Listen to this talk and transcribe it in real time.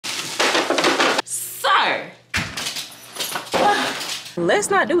let's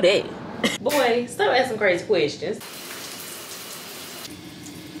not do that. Boy, stop asking crazy questions.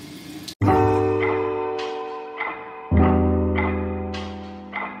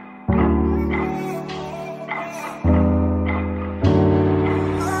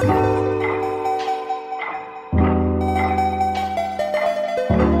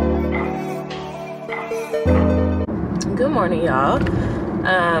 Good morning, y'all.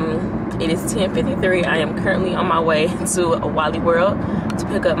 It is 10:53. I am currently on my way to Wally World to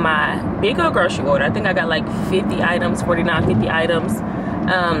pick up my big old grocery order. I think I got like 50 items, 49, 50 items.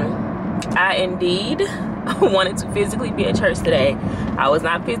 I indeed wanted to physically be at church today. I was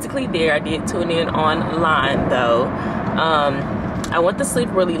not physically there. I did tune in online though. I went to sleep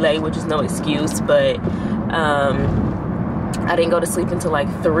really late, which is no excuse, but I didn't go to sleep until like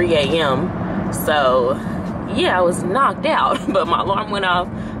 3 a.m. So yeah, I was knocked out, but my alarm went off,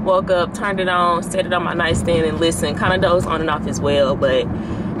 woke up, turned it on, set it on my nightstand and listened. Kind of dozed on and off as well, but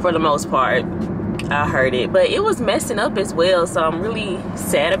for the most part, I heard it. But it was messing up as well, so I'm really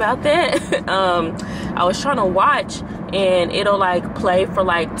sad about that. I was trying to watch and it'll like play for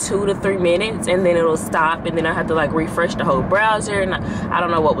like 2 to 3 minutes and then it'll stop and then I have to like refresh the whole browser and I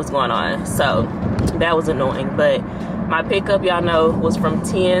don't know what was going on. So that was annoying, but my pickup, y'all know, was from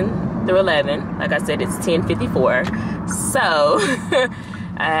 10 through 11. Like I said, it's 10:54, so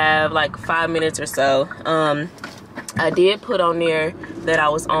I have like 5 minutes or so. I did put on there that I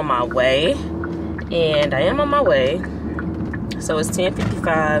was on my way, and I am on my way. So it's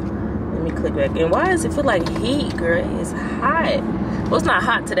 10:55. Let me click back. And why does it feel like heat, girl? It's hot. Well, it's not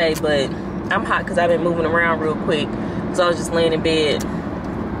hot today, but I'm hot because I've been moving around real quick. So I was just laying in bed.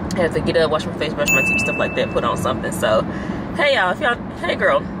 I had to get up, wash my face, brush my teeth, stuff like that, put on something. So hey y'all, hey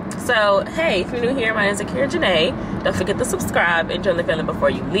girl. So, hey, if you're new here, my name is Akeira Janee. Don't forget to subscribe and join the family before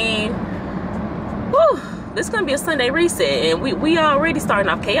you leave. Woo! This is going to be a Sunday reset, and we already starting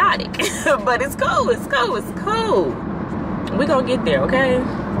off chaotic. But it's cool, it's cool, it's cool. We're going to get there, okay?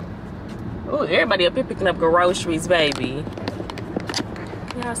 Ooh, everybody up here picking up groceries, baby.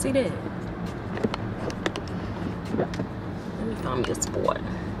 Y'all see that? Let me find me a spot.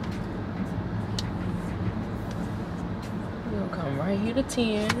 Come right here to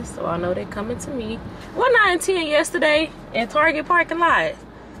 10, so I know they're coming to me. Wasn't I in 10 yesterday in Target parking lot?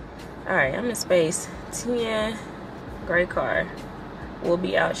 All right, I'm in space 10. Gray car will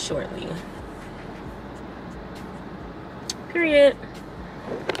be out shortly. Period.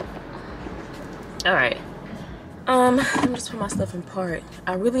 All right. Let me just put my stuff in park.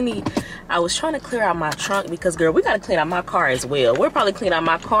 I was trying to clear out my trunk because, girl, we gotta clean out my car as well. We'll probably clean out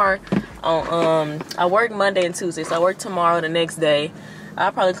my car on I work Monday and Tuesday, so I work tomorrow the next day.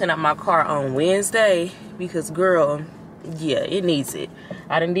 I'll probably clean out my car on Wednesday because, girl, yeah, it needs it.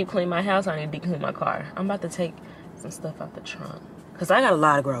 I didn't deep clean my house, I didn't deep clean my car. I'm about to take some stuff out the trunk because I got a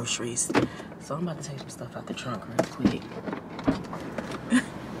lot of groceries, so I'm about to take some stuff out the trunk real quick.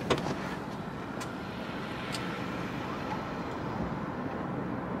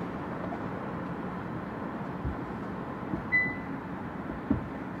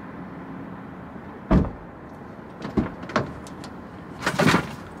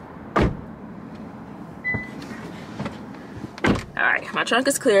 Alright, my trunk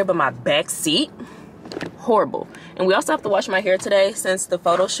is clear, but my back seat, horrible. And we also have to wash my hair today since the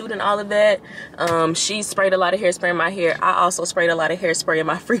photo shoot and all of that. She sprayed a lot of hairspray in my hair. I also sprayed a lot of hairspray in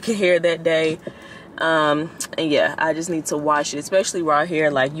my freaking hair that day. And yeah, I just need to wash it, especially raw hair.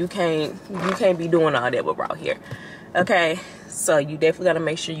 Like you can't be doing all that with raw hair. Okay, so you definitely gotta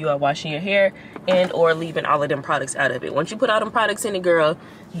make sure you are washing your hair and or leaving all of them products out of it. Once you put all them products in it, girl,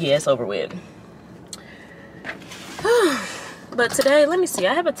 yeah, it's over with. But today, let me see,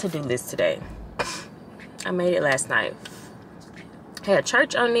 I have a to-do list today. I made it last night. Had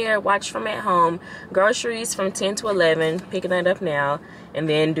church on there, watch from at home, groceries from 10 to 11, picking that up now, and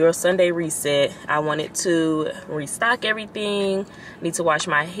then do a Sunday reset. I wanted to restock everything, need to wash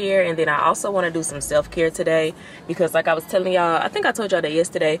my hair, and then I also want to do some self-care today because like I was telling y'all, I think I told y'all that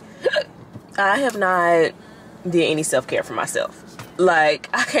yesterday, I have not did any self-care for myself. Like,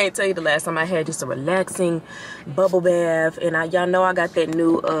 I can't tell you the last time I had just a relaxing bubble bath. And y'all know I got that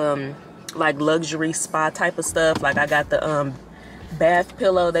new like luxury spa type of stuff. Like I got the bath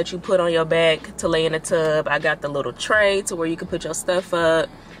pillow that you put on your back to lay in the tub. I got the little tray to where you can put your stuff up.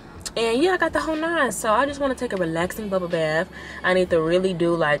 And yeah, I got the whole nine. So I just want to take a relaxing bubble bath. I need to really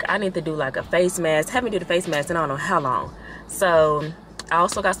do like, a face mask. Haven't did a face mask in I don't know how long. So I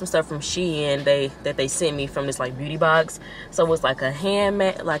also got some stuff from Shein that they sent me from this like beauty box. So it was like a hand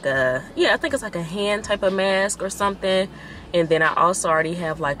I think it's like a hand type of mask or something. And then I also already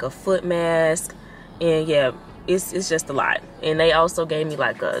have like a foot mask. And yeah, it's just a lot. And they also gave me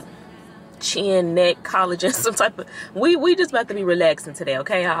like a chin, neck, collagen, some type of, we just about to be relaxing today,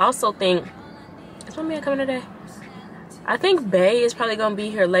 okay? I also think, is my man coming today? I think Bay is probably gonna be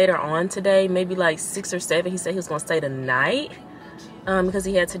here later on today, maybe like 6 or 7. He said he was gonna stay the night because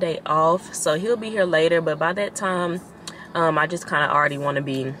he had today off, so he'll be here later. But by that time, I just kind of already want to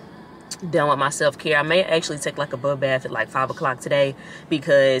be done with my self-care. I may actually take like a bubble bath at like 5 o'clock today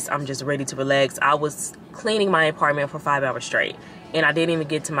because I'm just ready to relax. I was cleaning my apartment for 5 hours straight, and I didn't even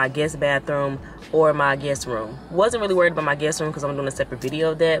get to my guest bathroom or my guest room. Wasn't really worried about my guest room because I'm doing a separate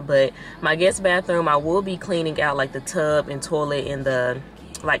video of that, but my guest bathroom, I will be cleaning out like the tub and toilet and the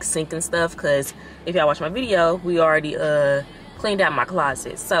like sink and stuff, because if y'all watch my video, we already cleaned out my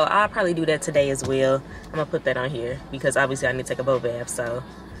closet. So I'll probably do that today as well. I'm gonna put that on here because obviously I need to take a bubble bath. So,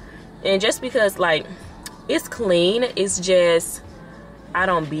 and just because like it's clean, it's just I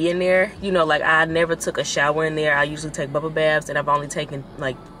don't be in there, you know, like I never took a shower in there. I usually take bubble baths, and I've only taken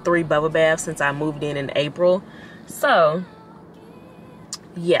like 3 bubble baths since I moved in April. So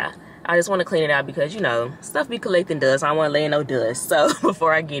yeah, I just want to clean it out because, you know, stuff be collecting dust. I don't want to lay in no dust. So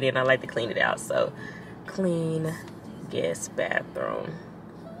before I get in, I like to clean it out. So clean guest bathroom.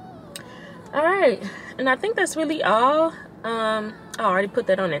 All right, and I think that's really all. I already put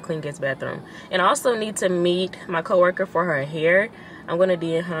that on there, clean guest bathroom. And I also need to meet my coworker for her hair. I'm gonna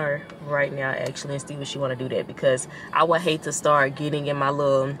DM her right now actually and see what she want to do that, because I would hate to start getting in my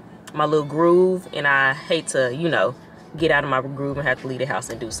little groove, and I hate to, you know, get out of my groove and have to leave the house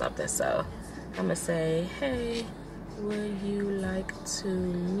and do something. So I'm gonna say, hey, would you like to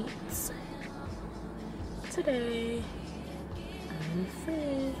meet today? I'm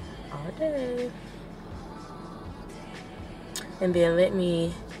free all day. And then let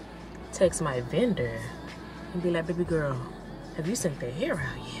me text my vendor and be like, baby girl, have you sent their hair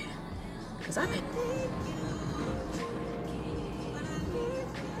out yet? Because I've been...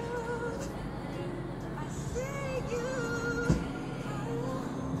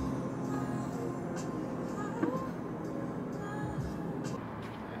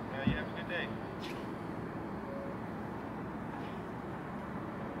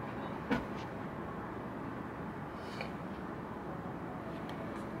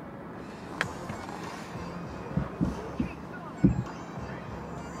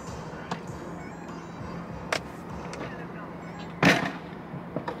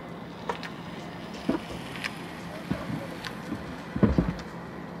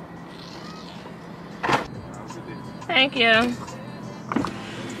 Thank you.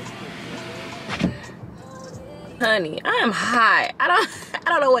 Honey, I am hot. I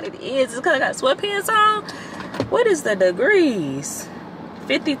don't know what it is. It's because I got sweatpants on. What is the degrees?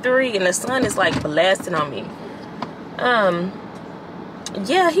 53, and the sun is like blasting on me.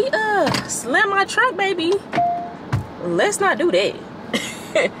 Yeah, he slammed my trunk, baby. Let's not do that.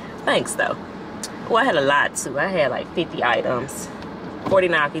 Thanks though. Well, I had a lot too. I had like 50 items.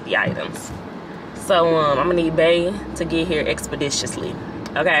 49, 50 items. So I'm gonna need Bay to get here expeditiously.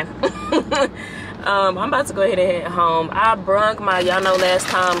 Okay. I'm about to go ahead and head home. I brung my, y'all know last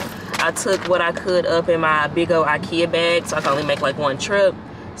time I took what I could up in my big old Ikea bag, so I can only make like one trip.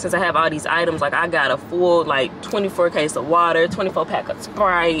 Since I have all these items, like I got a full like 24 case of water, 24 pack of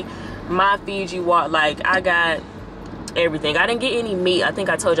Sprite, my Fiji water, like I got everything. I didn't get any meat. I think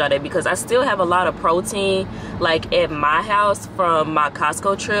I told y'all that because I still have a lot of protein like at my house from my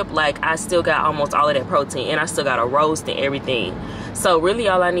Costco trip. Like I still got almost all of that protein, and I still got a roast and everything. So really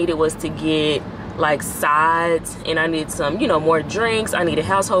all I needed was to get like sides, and I need some, you know, more drinks. I needed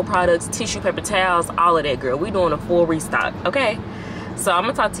household products, tissue paper towels, all of that, girl. We doing a full restock, okay? So I'm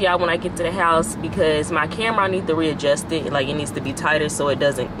gonna talk to y'all when I get to the house, because my camera, I need to readjust it. Like it needs to be tighter so it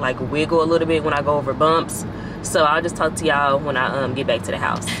doesn't like wiggle a little bit when I go over bumps. So I'll just talk to y'all when I get back to the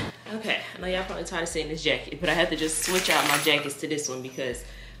house. Okay, I know y'all probably tired of seeing this jacket, but I have to just switch out my jackets to this one because,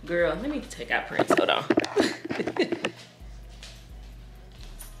 girl, let me take out prints. Hold on.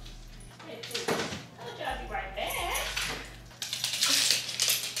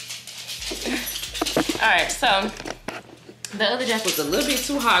 All right, so the other jacket was a little bit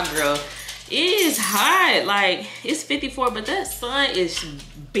too hot, girl. It is hot, like it's 54, but that sun is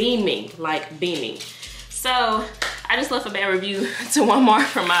beaming, like beaming. So I just left a bad review to Walmart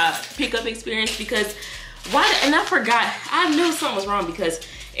for my pickup experience because and I forgot, I knew something was wrong because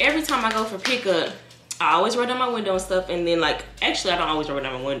every time I go for pickup, I always roll down my window and stuff, and then like, actually I don't always roll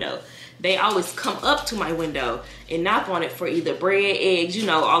down my window. They always come up to my window and knock on it for either bread, eggs, you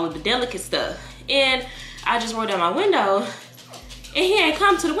know, all of the delicate stuff. And I just rolled down my window and he ain't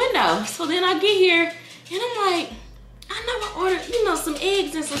come to the window. So then I get here and I'm like, I know I ordered, you know, some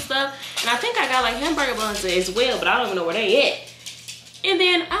eggs and some stuff. And I think I got like hamburger buns as well, but I don't even know where they at. And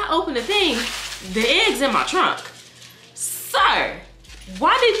then I opened the thing, the eggs in my trunk. Sir,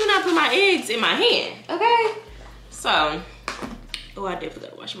 why did you not put my eggs in my hand? Okay? So, oh, I did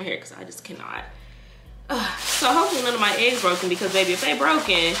forget to wash my hair because I just cannot. So hopefully none of my eggs broken, because baby, if they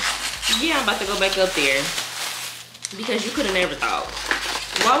broken, yeah, I'm about to go back up there. Because you could have never thought.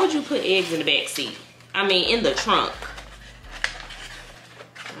 Why would you put eggs in the back seat? I mean, in the trunk.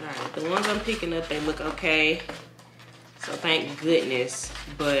 Alright, the ones I'm picking up, they look okay. So thank goodness.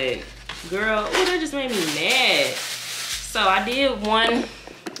 But girl, oh, that just made me mad. So I did one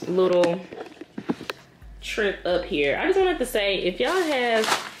little trip up here. I just wanted to say, if y'all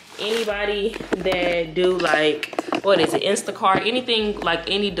have anybody that do like, what is it, Instacart, anything like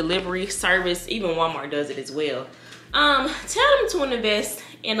any delivery service, even Walmart does it as well. Tell them to invest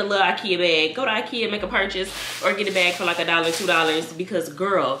in a little Ikea bag. Go to Ikea, make a purchase, or get a bag for like $1, $2, because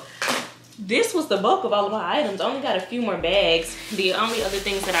girl, this was the bulk of all of my items. I only got a few more bags. The only other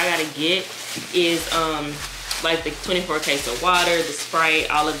things that I gotta get is like the 24 case of water, the Sprite,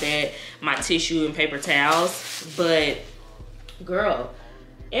 all of that, my tissue and paper towels. But girl,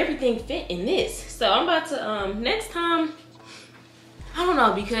 everything fit in this. So I'm about to next time, I don't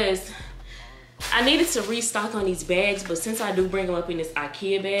know, because I needed to restock on these bags, but since I do bring them up in this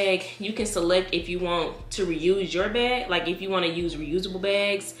Ikea bag, you can select if you want to reuse your bag, like if you want to use reusable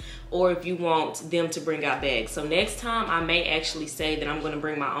bags, or if you want them to bring out bags. So next time I may actually say that I'm going to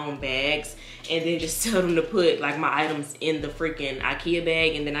bring my own bags, and then just tell them to put like my items in the freaking Ikea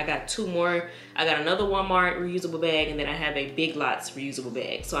bag. And then I got two more. I got another Walmart reusable bag, and then I have a Big Lots reusable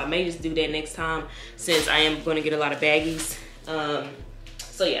bag. So I may just do that next time, since I am going to get a lot of baggies.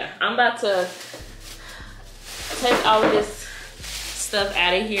 So yeah, I'm about to take all of this stuff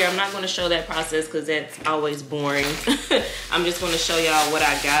out of here. I'm not going to show that process because that's always boring. I'm just going to show y'all what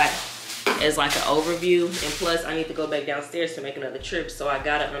I got as like an overview. And plus I need to go back downstairs to make another trip, so I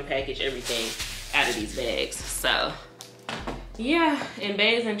gotta unpackage everything out of these bags. So yeah, and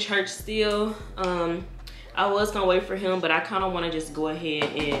Bae's in church still. I was gonna wait for him, but I kind of want to just go ahead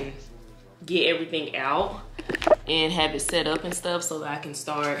and get everything out and have it set up and stuff, so that I can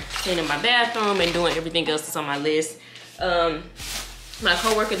start cleaning my bathroom and doing everything else that's on my list. My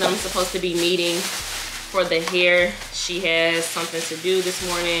coworker that I'm supposed to be meeting for the hair, she has something to do this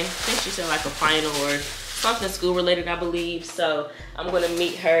morning. I think she said like a final or something school related, I believe. So I'm gonna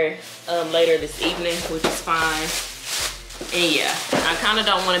meet her later this evening, which is fine. And yeah, I kind of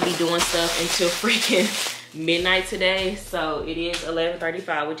don't want to be doing stuff until freaking midnight today. So it is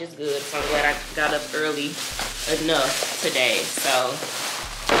 11:35, which is good. So I'm glad I got up early enough today. So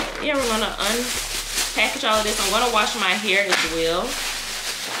yeah, we're gonna unpackage all of this. I'm gonna wash my hair as well.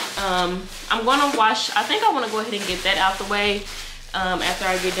 I'm gonna wash, I think I want to go ahead and get that out the way after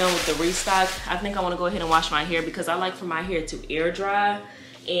I get done with the restock. I think I want to go ahead and wash my hair because I like for my hair to air dry.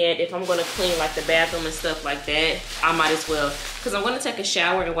 And if I'm gonna clean like the bathroom and stuff like that, I might as well, because I'm gonna take a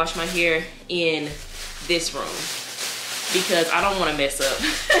shower and wash my hair in this room because I don't want to mess up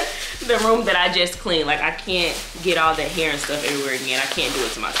the room that I just cleaned. Like I can't get all that hair and stuff everywhere again. I can't do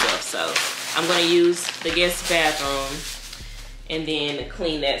it to myself. So I'm gonna use the guest bathroom and then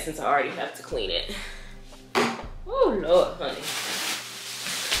clean that since I already have to clean it. Oh Lord, honey.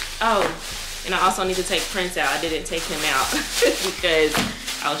 Oh, and I also need to take Prince out. I didn't take him out because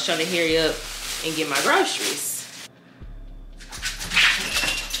I was trying to hurry up and get my groceries.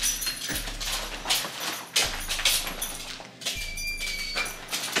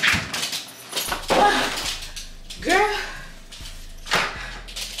 Girl,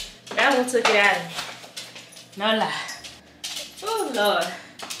 that one took it out of me. No lie. Oh Lord.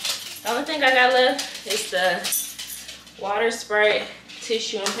 The only thing I got left is the water, Sprite,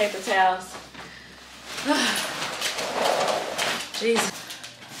 tissue, and paper towels. Jesus.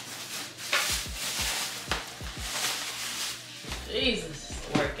 Jesus,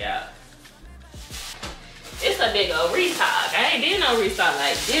 workout. It's a big old restock. I ain't did no restock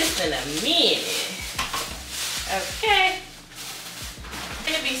like this in a minute. Okay.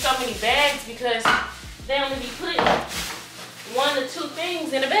 There'd be so many bags because they only be putting 1 or 2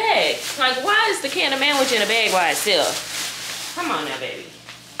 things in a bag. Like, why is the can of sandwich in a bag by itself? Come on now, baby.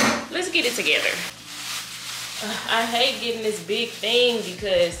 Let's get it together. I hate getting this big thing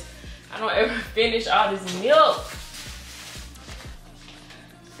because I don't ever finish all this milk.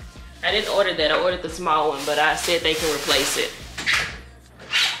 I didn't order that. I ordered the small one, but I said they can replace it.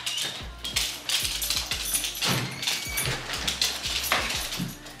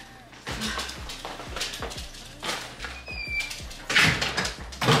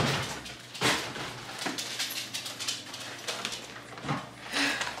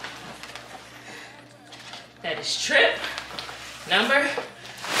 That is trip number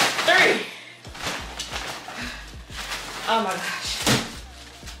 3. Oh my gosh.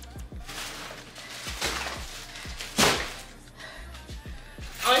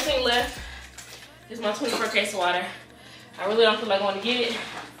 Only thing left is my 24 case of water. I really don't feel like going to get it,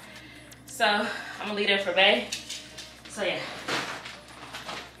 so I'm gonna leave it for Bay. So yeah.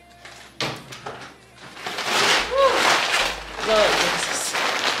 Lord Jesus.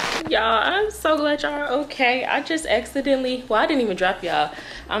 Y'all, I'm so glad y'all are okay. I just accidentally, well, I didn't even drop y'all.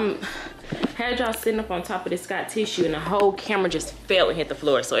 Had y'all sitting up on top of this Scott tissue and the whole camera just fell and hit the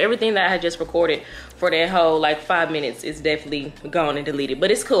floor. So everything that I had just recorded for that whole like 5 minutes is definitely gone and deleted.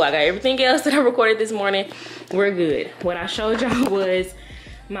 But it's cool. I got everything else that I recorded this morning. We're good. What I showed y'all was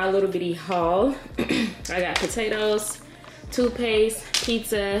my little bitty haul. I got potatoes, toothpaste,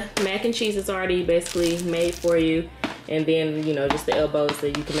 pizza, mac and cheese is already basically made for you. And then, you know, just the elbows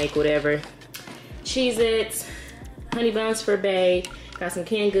that you can make whatever. Cheez-Its, honey buns for Bay. Got some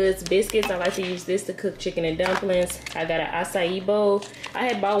canned goods, biscuits. I like to use this to cook chicken and dumplings. I got an acai bowl. I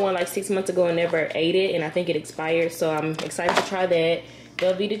had bought one like 6 months ago and never ate it, and I think it expired, so I'm excited to try that.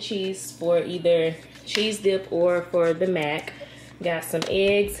 Velveeta cheese for either cheese dip or for the mac. Got some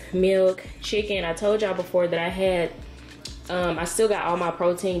eggs, milk, chicken. I told y'all before that I had, I still got all my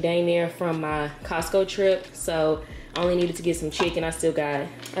protein dang near from my Costco trip, so I only needed to get some chicken. I still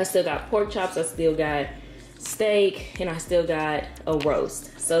got pork chops. I still got steak, and I still got a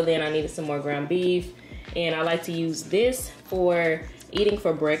roast. So then I needed some more ground beef, and I like to use this for eating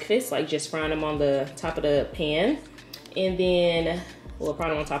for breakfast, like just frying them on the top of the pan, and then, well, frying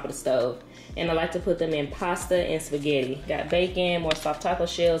them on top of the stove. And I like to put them in pasta and spaghetti. Got bacon, more soft taco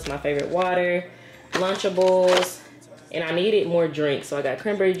shells, my favorite water, Lunchables, and I needed more drinks. So I got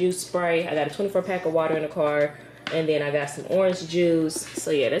cranberry juice, Sprite, I got a 24 pack of water in the car, and then I got some orange juice.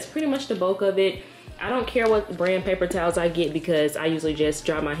 So yeah, that's pretty much the bulk of it. I don't care what brand paper towels I get because I usually just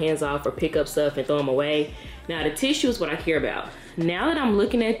dry my hands off or pick up stuff and throw them away. Now the tissue is what I care about. Now that I'm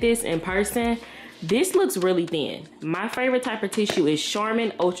looking at this in person, this looks really thin. My favorite type of tissue is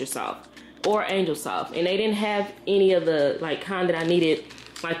Charmin Ultra Soft or Angel Soft, and they didn't have any of the like kind that I needed,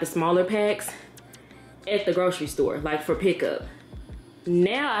 like the smaller packs at the grocery store, like for pickup.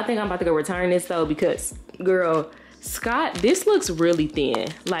 Now I think I'm about to go return this though, because girl, Scott, this looks really thin.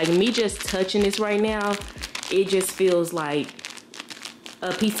 Like me just touching this right now, it just feels like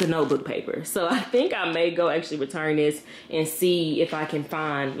a piece of notebook paper. So I think I may go actually return this and see if I can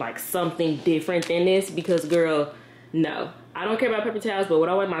find like something different than this, because girl, no. I don't care about paper towels, but what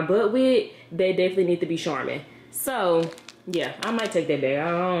I wipe my butt with, they definitely need to be Charmin. So yeah, I might take that back. I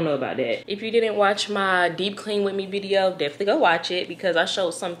don't know about that. If you didn't watch my deep clean with me video, definitely go watch it, because I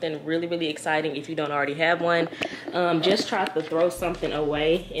showed something really, really exciting if you don't already have one. Just tried to throw something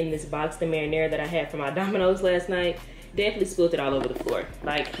away in this box de marinara that I had from my Domino's last night. Definitely spilled it all over the floor.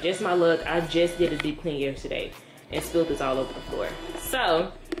 Like, just my luck, I just did a deep clean yesterday and spilled this all over the floor.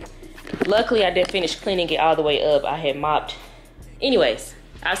 So, luckily I did finish cleaning it all the way up. I had mopped. Anyways,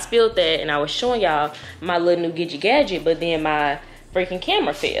 I spilled that and I was showing y'all my little new Gidget gadget, but then my freaking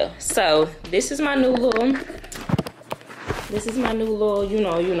camera fell. So this is my new little,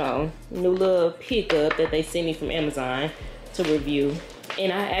 new little pickup that they sent me from Amazon to review.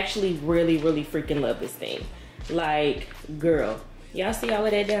 And I actually really, really freaking love this thing. Like, girl, y'all see all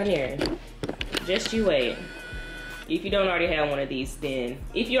of that down there? Just you wait. If you don't already have one of these, then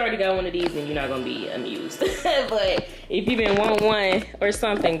if you already got one of these, then you're not gonna be amused. But if you've been wanting one or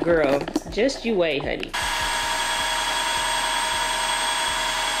something, girl, just you wait, honey.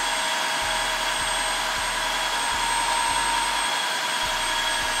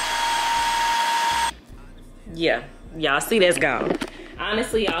 Yeah, y'all see that's gone.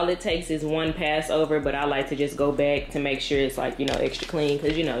 Honestly, all it takes is one pass over, but I like to just go back to make sure it's like, you know, extra clean,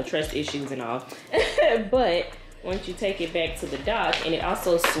 because, you know, trust issues and all. But once you take it back to the dock, and it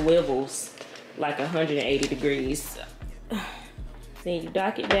also swivels like 180 degrees. Then you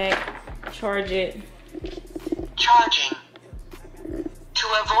dock it back, charge it. Charging. To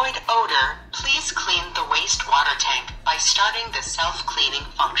avoid odor, please clean the wastewater tank by starting the self-cleaning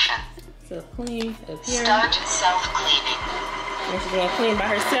function. Self-clean up here. Start self-cleaning. When she's gonna clean by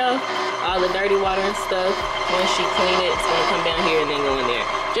herself, all the dirty water and stuff, once she clean it, it's gonna come down here and then go in there.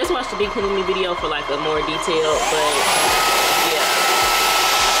 Just watch the big clean me video for like a more detailed, but yeah.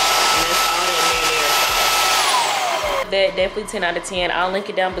 And that's all that in there. That definitely 10 out of 10. I'll link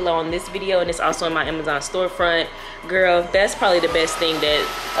it down below on this video, and it's also in my Amazon storefront. Girl, that's probably the best thing that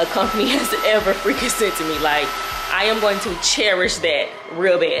a company has ever freaking sent to me. Like, I am going to cherish that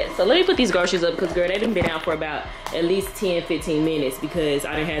real bad. So let me put these groceries up, because girl, they done been out for about at least 10-15 minutes because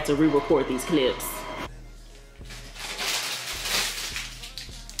I done had to re-record these clips.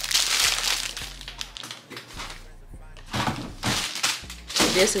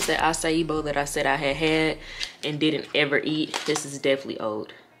 This is the acai bowl that I said I had and didn't ever eat. This is definitely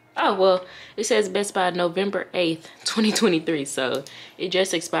old. Oh, well, it says Best By November 8th, 2023. So it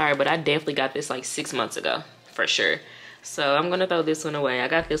just expired, but I definitely got this like 6 months ago for sure. So I'm gonna throw this one away. I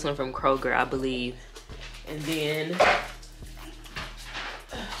got this one from Kroger, I believe. And then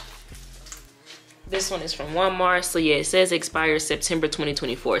this one is from Walmart. So yeah, it says expires September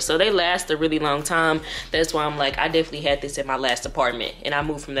 2024. So they last a really long time. That's why I'm like, I definitely had this in my last apartment, and I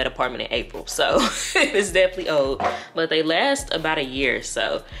moved from that apartment in April. So it's definitely old, but they last about a year.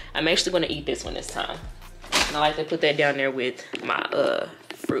 So I'm actually gonna eat this one this time. And I like to put that down there with my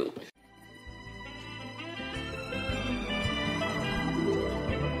fruit.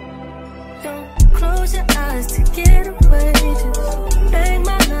 Don't close your eyes to get away. Just bang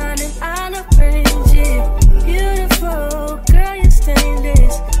my line and I'll arrange it. Beautiful girl, you're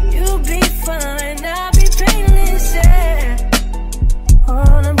stainless. You'll be fine, I'll be painless, yeah.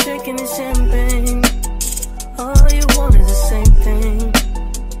 All I'm drinking is champagne. All you want is the same thing.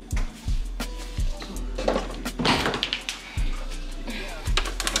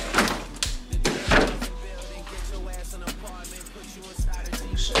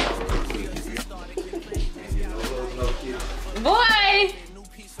 Boy,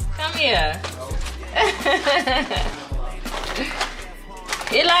 come here.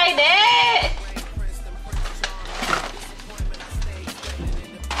 You like that?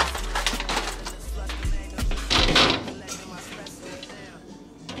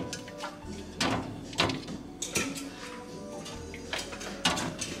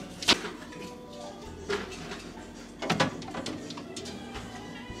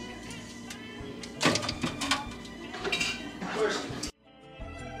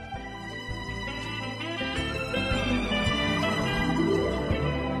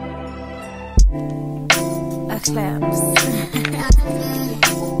 Slaps.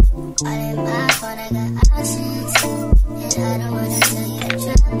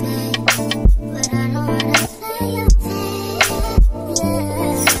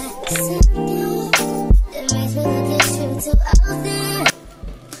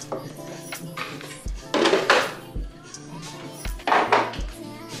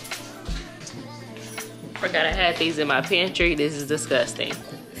 Forgot I had these in my pantry. This is disgusting.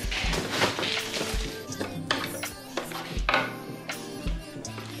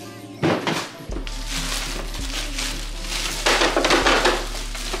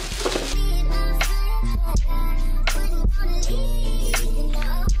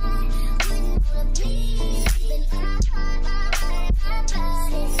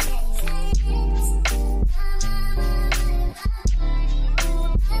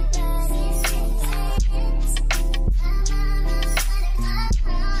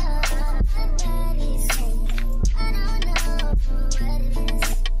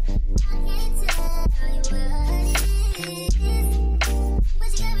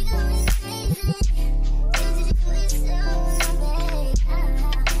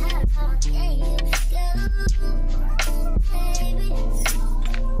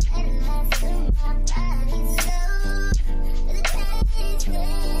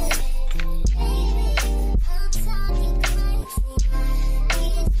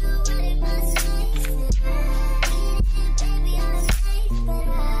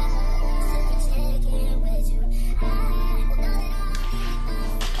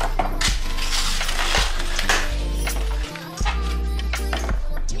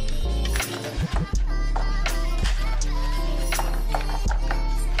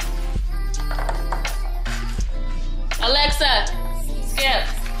 Alexa, skip.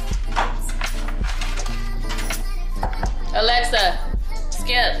 Alexa,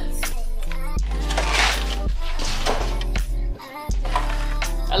 skip.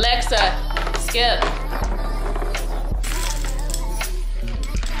 Alexa, skip.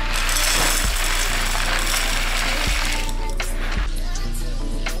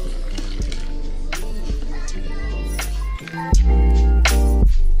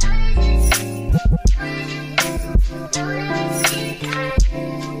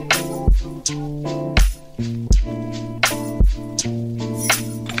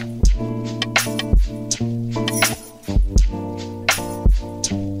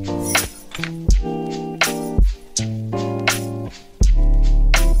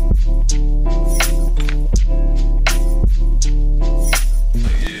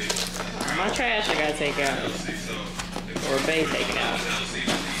 Take out or Bay taken out.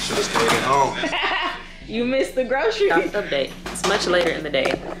 Should have stayed at home. You missed the grocery update. It's much later in the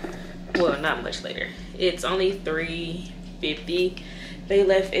day. Well, not much later. It's only 3:50. They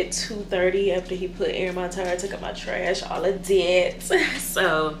left at 2:30 after he put air in my tire, took out my trash, all of that.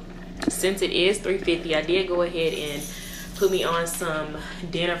 So since it is 3:50, I did go ahead and put me on some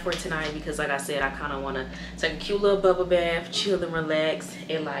dinner for tonight because like I said, I kind of want to take a cute little bubble bath, chill and relax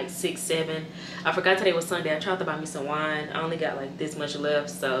at like 6, 7. I forgot today was Sunday. I tried to buy me some wine. I only got like this much left,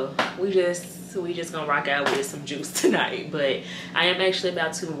 so we just gonna rock out with some juice tonight. But I am actually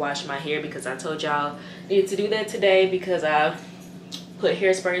about to wash my hair because I told y'all needed to do that today because I put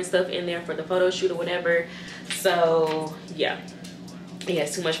hairspray and stuff in there for the photo shoot or whatever. So yeah, it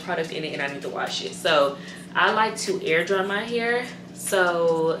has too much product in it and I need to wash it. So I like to air dry my hair.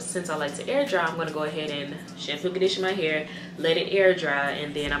 So since I like to air dry, I'm gonna go ahead and shampoo condition my hair, let it air dry,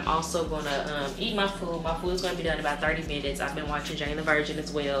 and then I'm also gonna eat my food. My food is gonna be done in about 30 minutes. I've been watching Jane the Virgin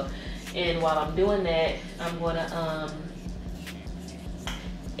as well, and while I'm doing that, I'm gonna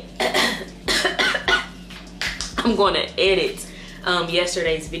I'm gonna edit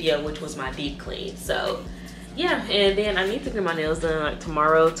yesterday's video, which was my deep clean. So yeah, and then I need to get my nails done like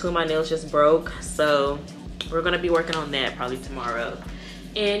tomorrow. 2 of my nails just broke, so we're gonna be working on that probably tomorrow.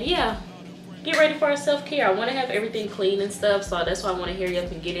 And yeah, get ready for our self-care. I want to have everything clean and stuff, so that's why I want to hurry up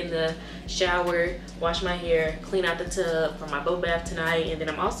and get in the shower, wash my hair, clean out the tub for my bubble bath tonight. And then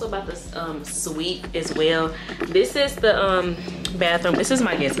I'm also about to sweep as well. This is the bathroom. This is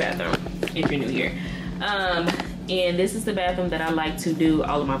my guest bathroom if you're new here. And this is the bathroom that I like to do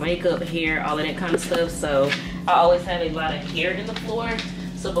all of my makeup, hair, all of that kind of stuff. So I always have a lot of hair in the floor.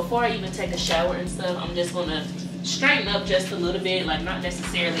 So before I even take a shower and stuff, I'm just gonna straighten up just a little bit, like not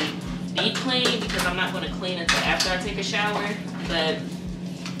necessarily deep clean because I'm not gonna clean until after I take a shower, but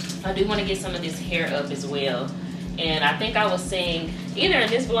I do wanna get some of this hair up as well. And I think I was saying either in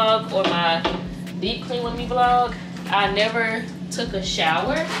this vlog or my deep clean with me vlog, I never took a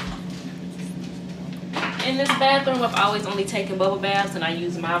shower in this bathroom. I've always only taken bubble baths and I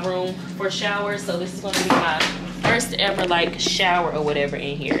use my room for showers. So this is gonna be my first ever like shower or whatever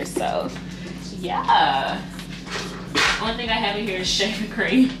in here. So yeah, only thing I have in here is shaving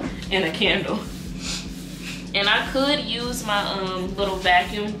cream and a candle. And I could use my little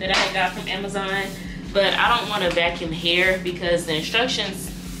vacuum that I had got from Amazon, but I don't want to vacuum hair because the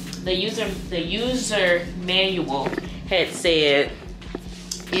instructions, the user manual had said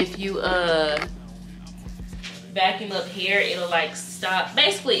if you vacuum up hair, it'll like stop,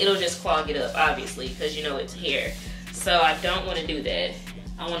 basically it'll just clog it up, obviously, because you know it's hair. So I don't want to do that.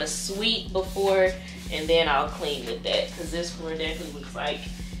 I want to sweep before and then I'll clean with that, because this floor definitely looks like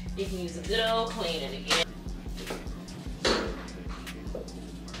it can use a good old cleaning again.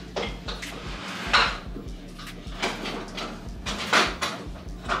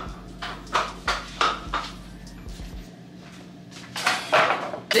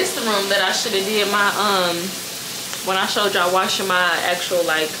 This is the room that I should have did my when I showed y'all washing my actual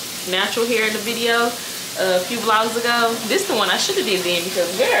like natural hair in the video a few vlogs ago. This is the one I should have did then,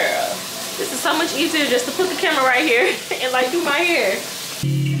 because girl, this is so much easier just to put the camera right here and like do my hair.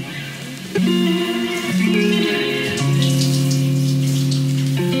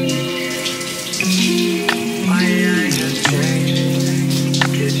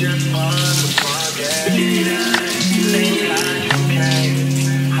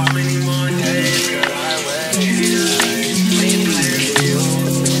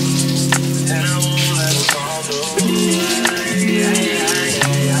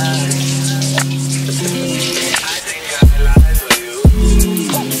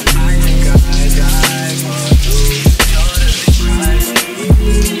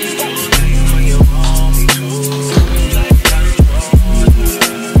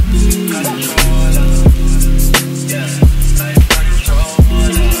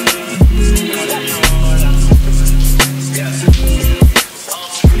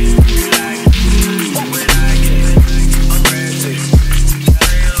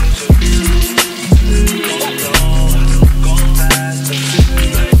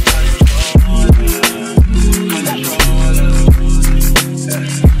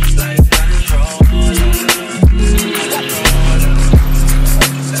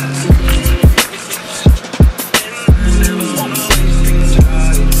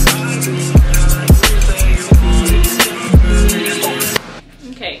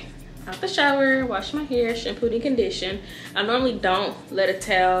 Wash my hair, shampooed and conditioned. I normally don't let a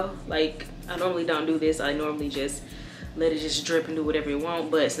towel, like I normally don't do this. I normally just let it just drip and do whatever you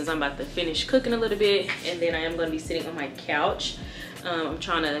want. But since I'm about to finish cooking a little bit, and then I am going to be sitting on my couch, I'm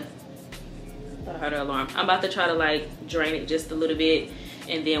trying to, I thought I heard an alarm. I'm about to try to like drain it just a little bit,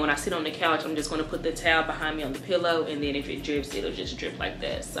 and then when I sit on the couch, I'm just going to put the towel behind me on the pillow, and then if it drips, it'll just drip like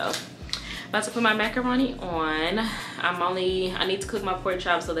that. So About to put my macaroni on. I need to cook my pork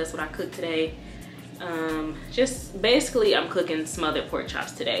chops, so that's what I cooked today. Just basically I'm cooking smothered pork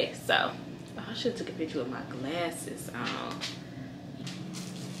chops today. So I should have took a picture with my glasses on.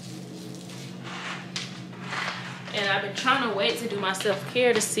 And I've been trying to wait to do my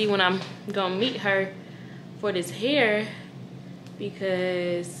self-care to see when I'm gonna meet her for this hair,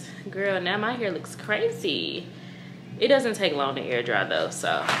 because girl, now my hair looks crazy. It doesn't take long to air dry though,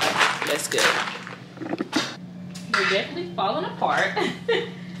 so that's good. We're definitely falling apart.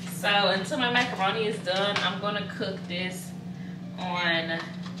 So until my macaroni is done, I'm gonna cook this on,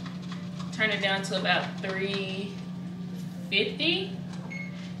 turn it down to about 350,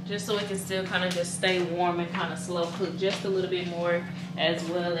 just so it can still kind of just stay warm and kind of slow cook just a little bit more, as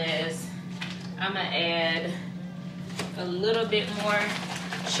well as I'm gonna add a little bit more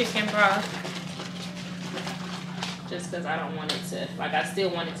chicken broth, just because I don't want it to, like, I still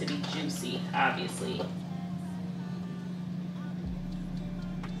want it to be juicy, obviously.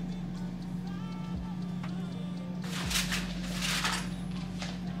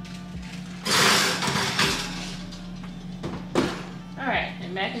 All right,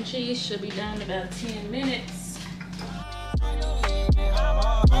 and mac and cheese should be done in about 10 minutes.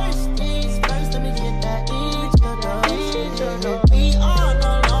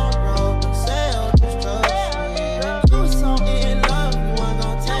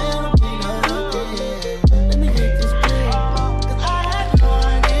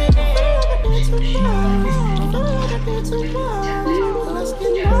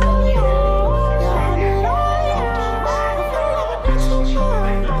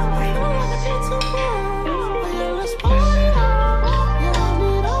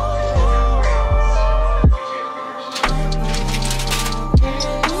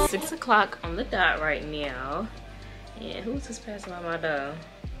 On the dot right now. And who's this passing by my door?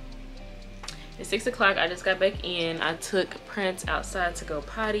 It's 6 o'clock. I just got back in. I took Prince outside to go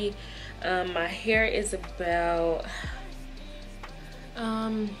potty. My hair is about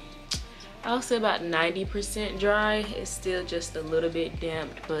I'll say about 90% dry. It's still just a little bit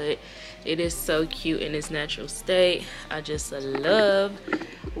damp, but it is so cute in its natural state. I just love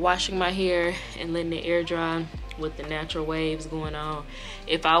washing my hair and letting it air dry with the natural waves going on.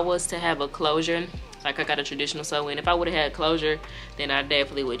 If I was to have a closure, like I got a traditional sew-in, if I would have had closure, then I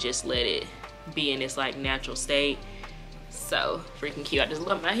definitely would just let it be in its like natural state. So freaking cute. I just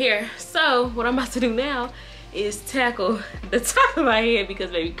love my hair. So what I'm about to do now is tackle the top of my head,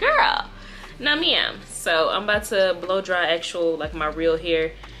 because baby girl, nah ma'am. So I'm about to blow dry actual like my real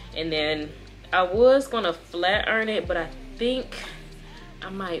hair, and then I was gonna flat iron it, but I think I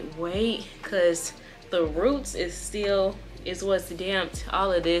might wait because the roots is what's damped.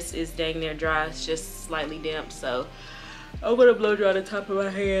 All of this is dang near dry. It's just slightly damp. So I'm gonna blow dry the top of my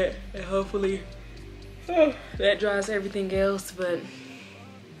head, and hopefully that dries everything else. But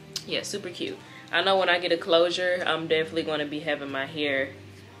yeah, super cute. I know when I get a closure, I'm definitely gonna be having my hair,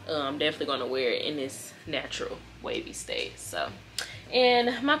 I'm definitely gonna wear it in this natural wavy state. So,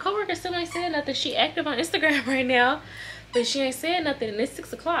 and my coworker still ain't saying nothing. She active on Instagram right now, but she ain't saying nothing, and it's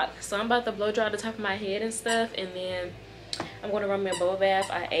 6 o'clock. So I'm about to blow dry the top of my head and stuff, and then I'm gonna run me a bubble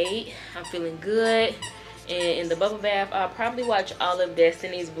bath. I ate, I'm feeling good. And in the bubble bath, I'll probably watch all of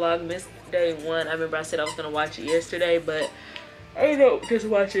Destiny's VLOGMAS Day 1. I remember I said I was gonna watch it yesterday, but I ended up just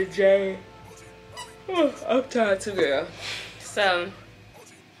watching Jay. I'm tired too, girl. So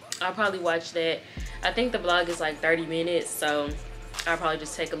I'll probably watch that. I think the vlog is like 30 minutes, so I'll probably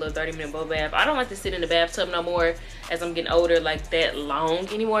just take a little 30-minute bubble bath. I don't like to sit in the bathtub no more as I'm getting older like that long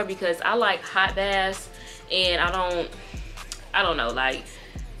anymore, because I like hot baths, and I don't know, like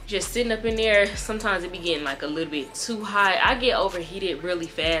just sitting up in there, sometimes it be getting like a little bit too hot. I get overheated really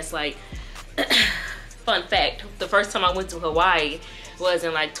fast. Like fun fact, the first time I went to Hawaii was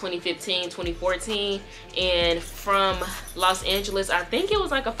in like 2015, 2014, and from Los Angeles, I think it was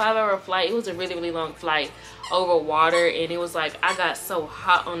like a 5-hour flight. It was a really, really long flight over water, and it was like I got so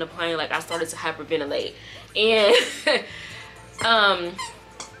hot on the plane, like I started to hyperventilate. And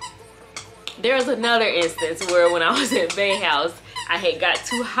there was another instance where when I was at Bay House, I had got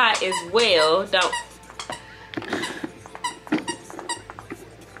too hot as well.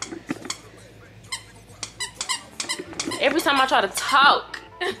 Every time I try to talk,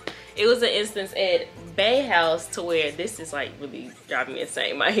 it was an instance at Bay House to where, this is like really driving me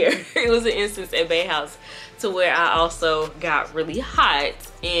insane, my hair. It was an instance at Bay House to where I also got really hot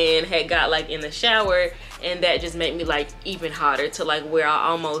and had got like in the shower, and that just made me like even hotter to like where I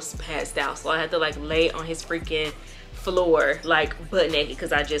almost passed out. So I had to like lay on his freaking floor like butt naked,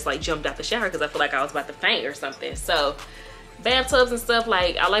 because I just like jumped out the shower because I feel like I was about to faint or something. So bathtubs and stuff,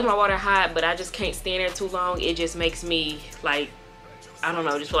 like I like my water hot, but I just can't stand there too long. It just makes me like, I don't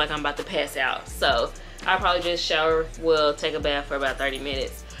know, just feel like I'm about to pass out. So I'll probably just shower, well, take a bath for about 30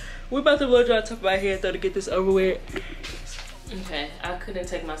 minutes. We're about to blow dry the top of my head though to get this over with. Okay, I couldn't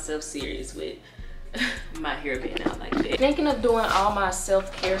take myself serious with my hair being out like that. Thinking of doing all my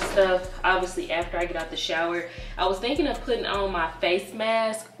self-care stuff, obviously after I get out the shower. I was thinking of putting on my face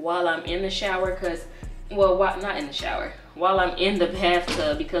mask while I'm in the shower, cause, well, not in the shower, while I'm in the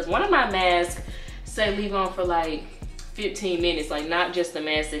bathtub, because one of my masks say leave on for like 15 minutes, like not just the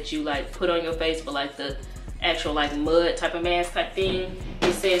mask that you like put on your face, but like the actual like mud type of mask type thing.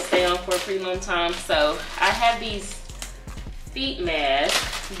 It says stay on for a pretty long time. So I have these feet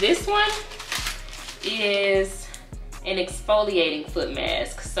masks. This one is an exfoliating foot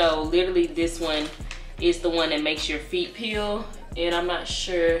mask. So literally this one is the one that makes your feet peel, and I'm not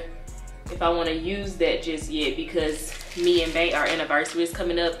sure if I want to use that just yet, because me and Bae, our anniversary is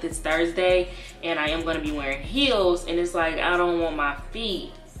coming up this Thursday, and I am going to be wearing heels, and it's like I don't want my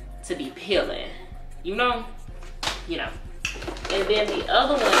feet to be peeling, you know. And then the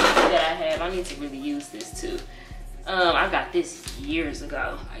other one that I have, I need to really use this too. I got this years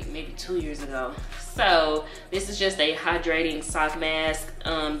ago, like maybe 2 years ago. So this is just a hydrating sock mask.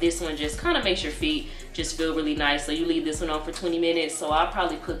 This one just kind of makes your feet just feel really nice. So you leave this one on for 20 minutes. So I'll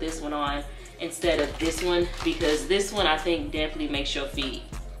probably put this one on instead of this one, because this one I think definitely makes your feet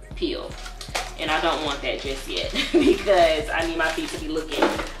peel. And I don't want that just yet because I need my feet to be looking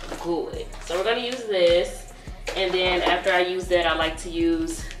good. So we're gonna use this. And then after I use that, I like to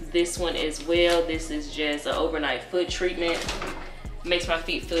use this one as well. This is just an overnight foot treatment. Makes my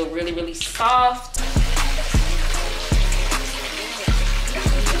feet feel really, really soft.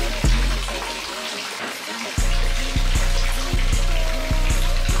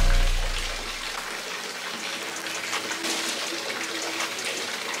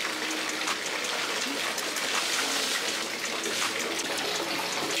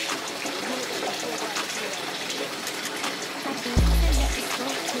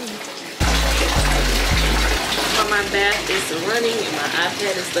 My bath is running and my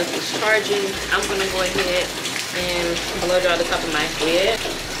iPad and stuff is charging. I'm gonna go ahead and blow dry the top of my head.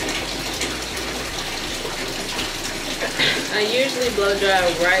 I usually blow dry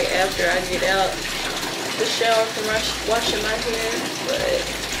right after I get out the shower from washing my hair, but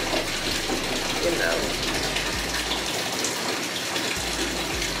you know.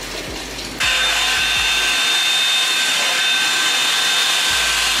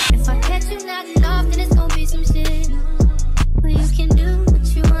 If I catch you knocking off, then it's gonna be some shit. Well, you can do what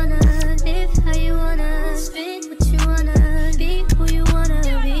you wanna, live how you wanna, spin what you wanna, be who you wanna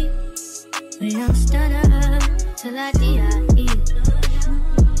be. We don't stutter till I die.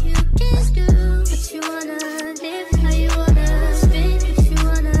 You can do what you wanna, live how you wanna, spin what you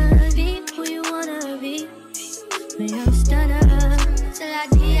wanna, be who you wanna be. We don't stutter till I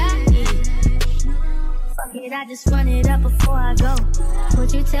die. Fuck it, I just run it up before I go.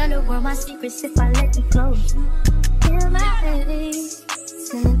 Would you tell the world my secrets if I let you close? Feel my face,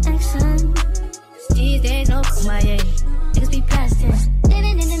 sending action. These days no kumbaya, niggas be past tense.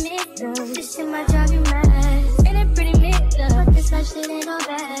 Living in the middle, this shit might drive you mad. Ain't it pretty mixed up, but this life shit ain't all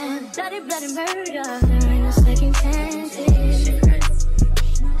bad. Bloody, bloody murder, there ain't no second chances.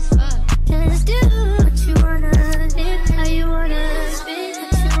 Just do what you wanna, live how you wanna, spin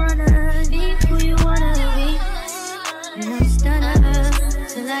what you wanna, be who you wanna be. And I'm stunned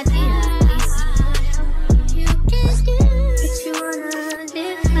till I die. You can do what you wanna,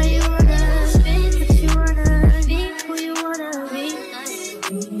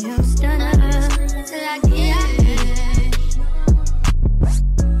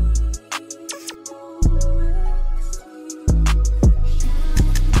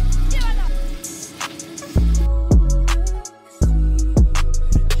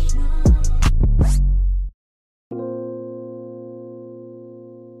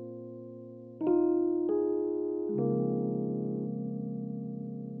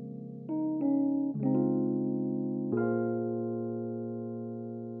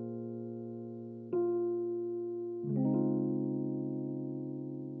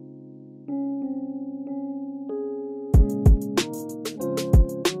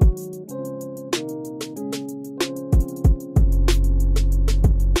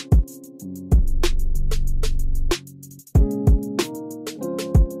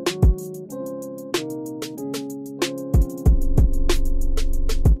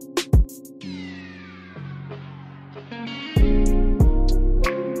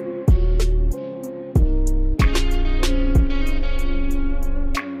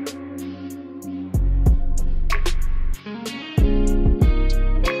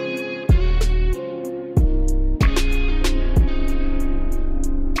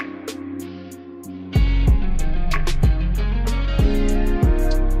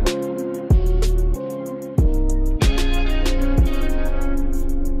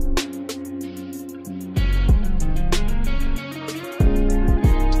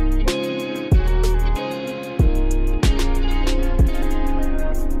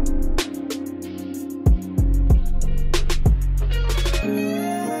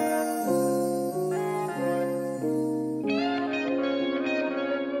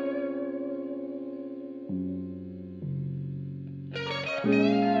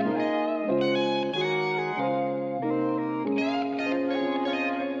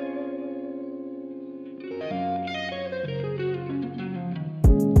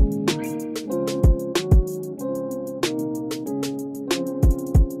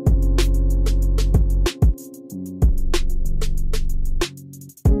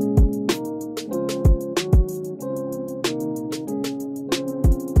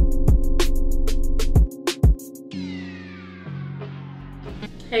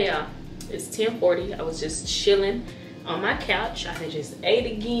 Hey y'all, it's 10:40. I was just chilling on my couch. I had just ate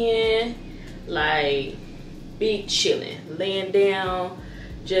again, like big chilling, laying down,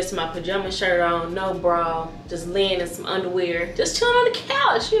 just my pajama shirt on, no bra, just laying in some underwear, just chilling on the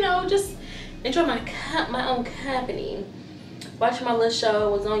couch, you know, just enjoy my own company. Watching my little show,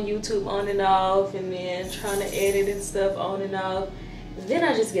 was on YouTube on and off, and then trying to edit and stuff on and off. And then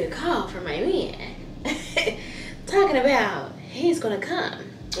I just get a call from my man talking about he's gonna come.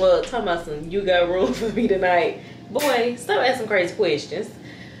 Well, talking about some, you got room for me tonight. Boy, stop asking crazy questions.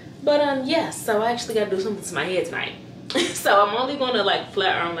 But yeah, so I actually gotta do something to my hair tonight. So I'm only gonna like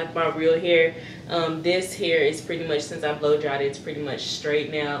flat iron like my real hair. This hair is pretty much, since I blow dried it, it's pretty much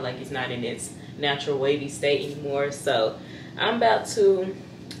straight now. Like it's not in its natural wavy state anymore. So I'm about to,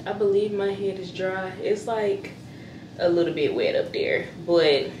 I believe my head is dry. It's like a little bit wet up there,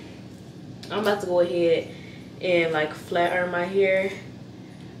 but I'm about to go ahead and like flat iron my hair,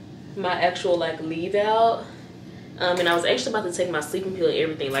 my actual like leave out. And I was actually about to take my sleeping pill and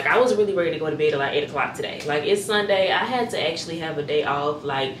everything. Like I was really ready to go to bed at like 8 o'clock today. Like it's Sunday, I had to actually have a day off.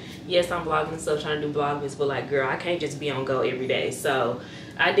 Like yes, I'm vlogging and stuff, trying to do vlogmas, but like girl, I can't just be on go every day. So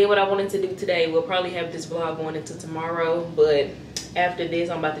I did what I wanted to do today. We'll probably have this vlog going into tomorrow, but after this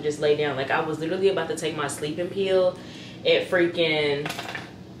I'm about to just lay down. Like I was literally about to take my sleeping pill at freaking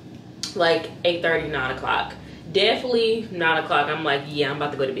like 8:30, 9 o'clock. Definitely 9 o'clock. I'm like, yeah, I'm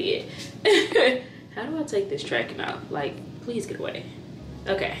about to go to bed. How do I take this tracking off? Like, please get away.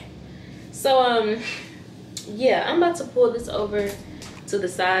 Okay. So yeah, I'm about to pull this over to the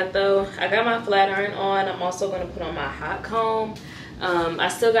side though. I got my flat iron on. I'm also gonna put on my hot comb. I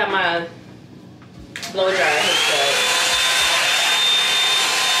still got my blow dryer hooked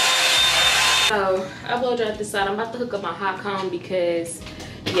up. So I blow dried this side. I'm about to hook up my hot comb because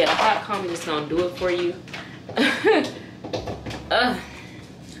yeah, the hot comb is just gonna do it for you.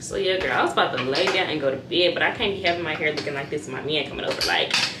 So yeah, girl, I was about to lay down and go to bed, but I can't be having my hair looking like this and my man coming over.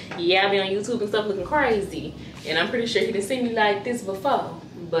 Like, yeah, I be on YouTube and stuff looking crazy, and I'm pretty sure he didn't see me like this before.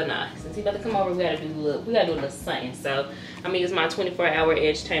 But nah, since he about to come over, we gotta do a little something. So I'm gonna use my 24-hour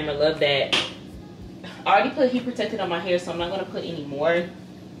edge tamer. Love that. I already put heat protectant on my hair, so I'm not gonna put any more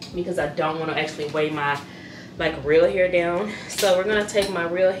because I don't want to actually weigh my like real hair down. So we're gonna take my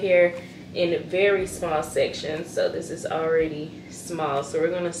real hair in very small sections. So this is already small, so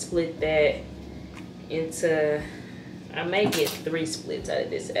we're gonna split that into, I may get 3 splits out of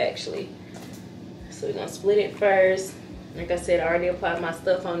this actually. So we're gonna split it first. Like I said, I already applied my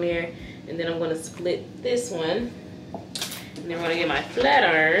stuff on there, and then I'm gonna split this one, and then we're gonna get my flat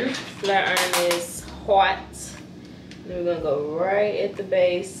iron. Flat iron is hot. And then we're gonna go right at the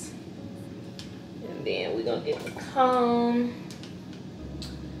base, and then we're gonna get the comb.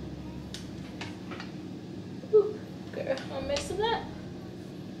 Girl, I'm messing up.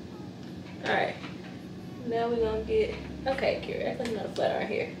 Alright. Now we're gonna get, okay, Kira, act like I'm not a flat iron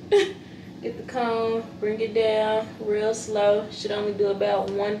here. Get the comb, bring it down real slow. Should only do about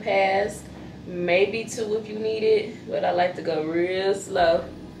 1 pass, maybe 2 if you need it, but I like to go real slow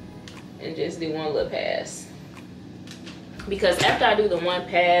and just do 1 little pass. Because after I do the 1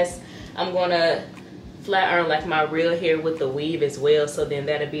 pass, I'm gonna flat iron like my real hair with the weave as well. So then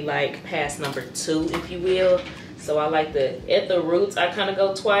that'll be like pass number 2, if you will. So I like to, at the roots, I kind of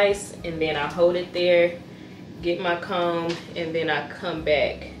go twice, and then I hold it there, get my comb, and then I come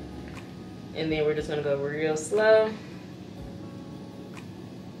back. And then we're just gonna go real slow.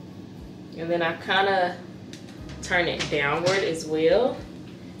 And then I kind of turn it downward as well.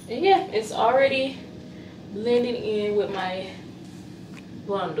 And yeah, it's already blending in with my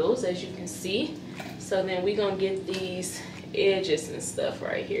bundles, as you can see. So then we're gonna get these edges and stuff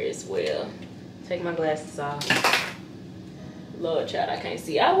right here as well. Take my glasses off. Lord child, I can't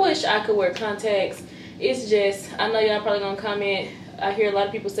see. I wish I could wear contacts. It's just, I know y'all probably gonna comment. I hear a lot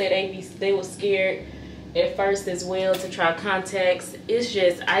of people say they were scared at first as well to try contacts. It's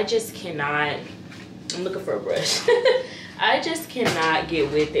just, I just cannot. I'm looking for a brush. I just cannot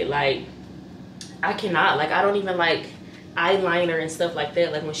get with it. Like, I cannot. Like, I don't even like eyeliner and stuff like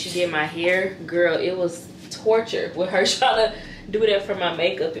that. Like when she did my hair, girl, it was torture with her trying to do that for my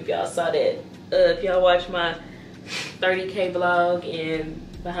makeup. If y'all saw that, if y'all watched my 30K vlog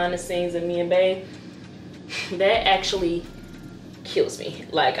and behind the scenes of me and Bae, that actually kills me.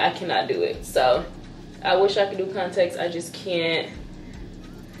 Like, I cannot do it. So I wish I could do contacts. I just can't.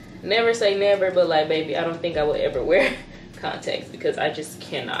 Never say never, but like, baby, I don't think I would ever wear contacts because I just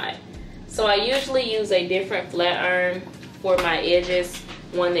cannot. So I usually use a different flat iron for my edges,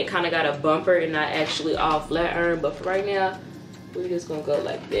 one that kind of got a bumper and not actually all flat iron. But for right now, we're just gonna go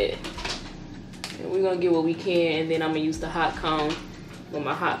like that, and we're gonna get what we can, and then I'm gonna use the hot comb with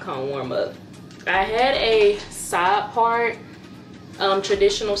my hot comb warm up. I had a side part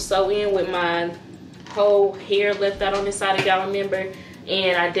traditional sew-in with my whole hair left out on this side, if y'all remember,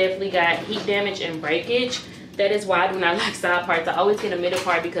 and I definitely got heat damage and breakage. That is why I do not like side parts. I always get a middle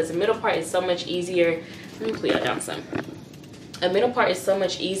part because the middle part is so much easier. Let me clear it down some. A middle part is so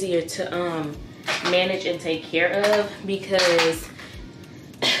much easier to manage and take care of because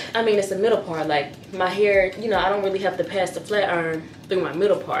I mean, it's a middle part. Like my hair, you know, I don't really have to pass the flat iron through my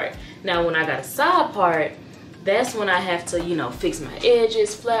middle part. Now when I got a side part, that's when I have to, you know, fix my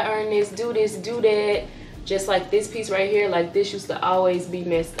edges, flat iron this, do that. Just like this piece right here, like this used to always be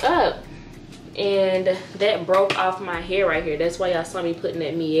messed up. And that broke off my hair right here. That's why y'all saw me putting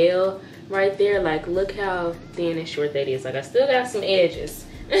that miel right there. Like, look how thin and short that is. Like, I still got some edges.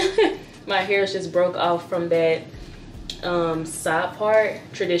 My hair just broke off from that side part,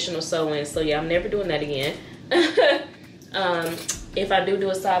 traditional sewing. So yeah, I'm never doing that again. If I do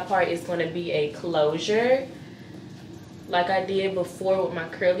a side part, it's going to be a closure like I did before with my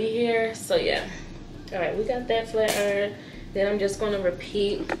curly hair. So yeah. All right, we got that flat iron. Then I'm just going to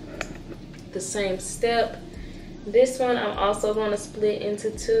repeat the same step. This one I'm also going to split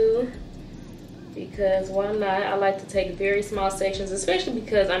into two because why not? I like to take very small sections, especially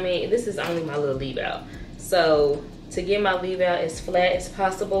because I mean this is only my little leave out. So to get my leave out as flat as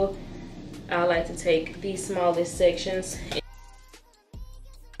possible, I like to take these smallest sections.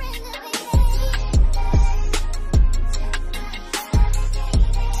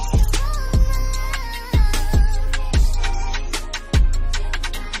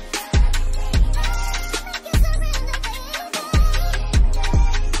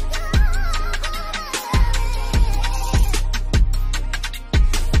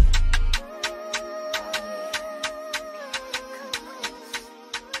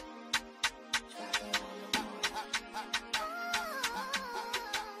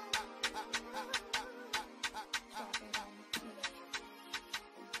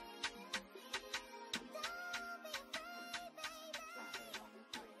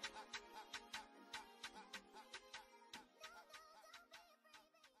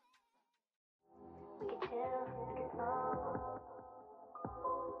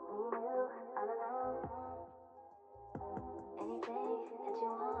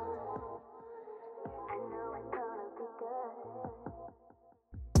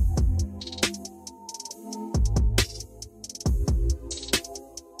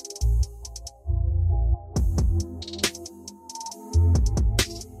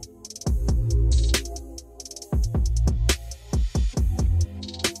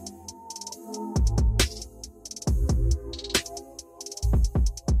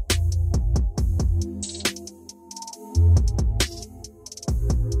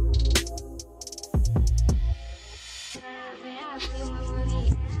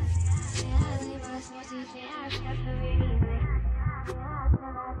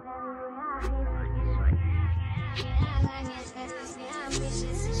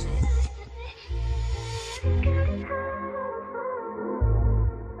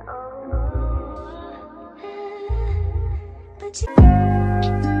 But you